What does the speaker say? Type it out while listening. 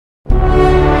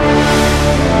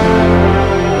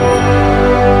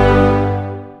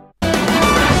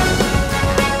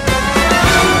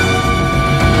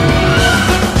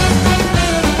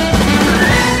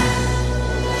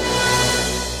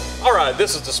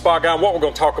Spa Guy, and what we're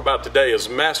going to talk about today is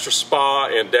Master Spa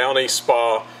and Down East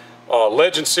Spa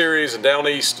Legend Series and Down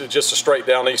East, just a straight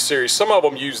Down East series. Some of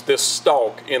them use this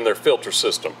Stalk in their filter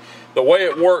system. The way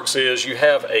it works is you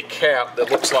have a cap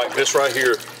that looks like this right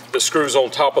here that screws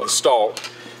on top of the Stalk.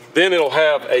 Then it'll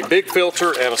have a big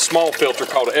filter and a small filter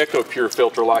called an eco-pur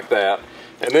filter like that.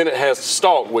 And then it has the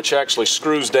Stalk, which actually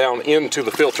screws down into the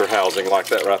filter housing like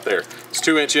that right there. It's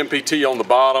 2-inch MPT on the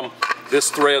bottom. This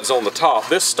thread's on the top.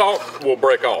 This Stalk will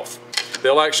break off.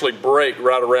 They'll actually break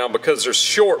right around because there's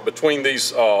short between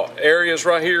these areas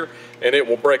right here, and it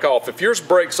will break off. If yours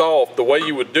breaks off, the way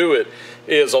you would do it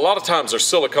is a lot of times they're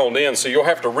siliconed in, so you'll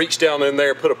have to reach down in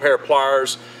there, put a pair of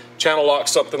pliers, channel lock,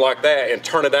 something like that, and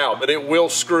turn it out. But it will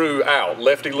screw out,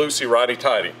 lefty-loosey,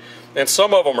 righty-tighty. And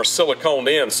some of them are siliconed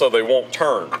in so they won't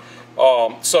turn.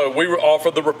 So we offer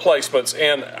the replacements,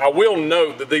 and I will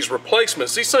note that these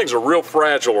replacements, these things are real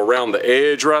fragile around the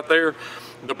edge right there.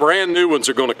 The brand new ones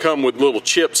are going to come with little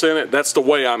chips in it. That's the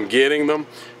way I'm getting them.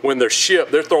 When they're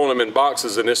shipped, they're throwing them in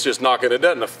boxes and it's just knocking. It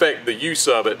doesn't affect the use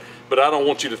of it, but I don't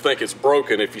want you to think it's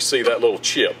broken if you see that little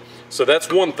chip. So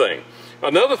that's one thing.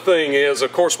 Another thing is,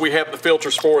 of course, we have the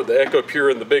filters for it, the eco-pur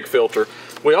and the big filter.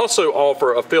 We also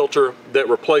offer a filter that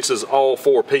replaces all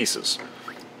 4 pieces.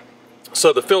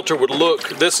 So the filter would look,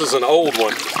 this is an old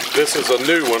one, this is a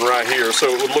new one right here, so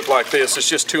it would look like this. It's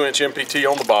just 2-inch MPT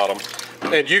on the bottom.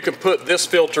 And you can put this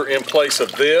filter in place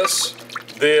of this,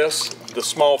 the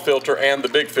small filter, and the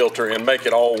big filter, and make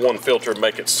it all one filter and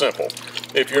make it simple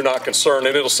if you're not concerned.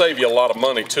 And it'll save you a lot of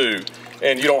money too,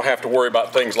 and you don't have to worry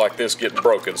about things like this getting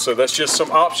broken. So that's just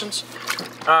some options.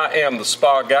 I am the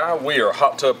Spa Guy. We are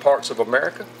Hot Tub Parts of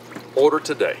America. Order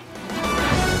today.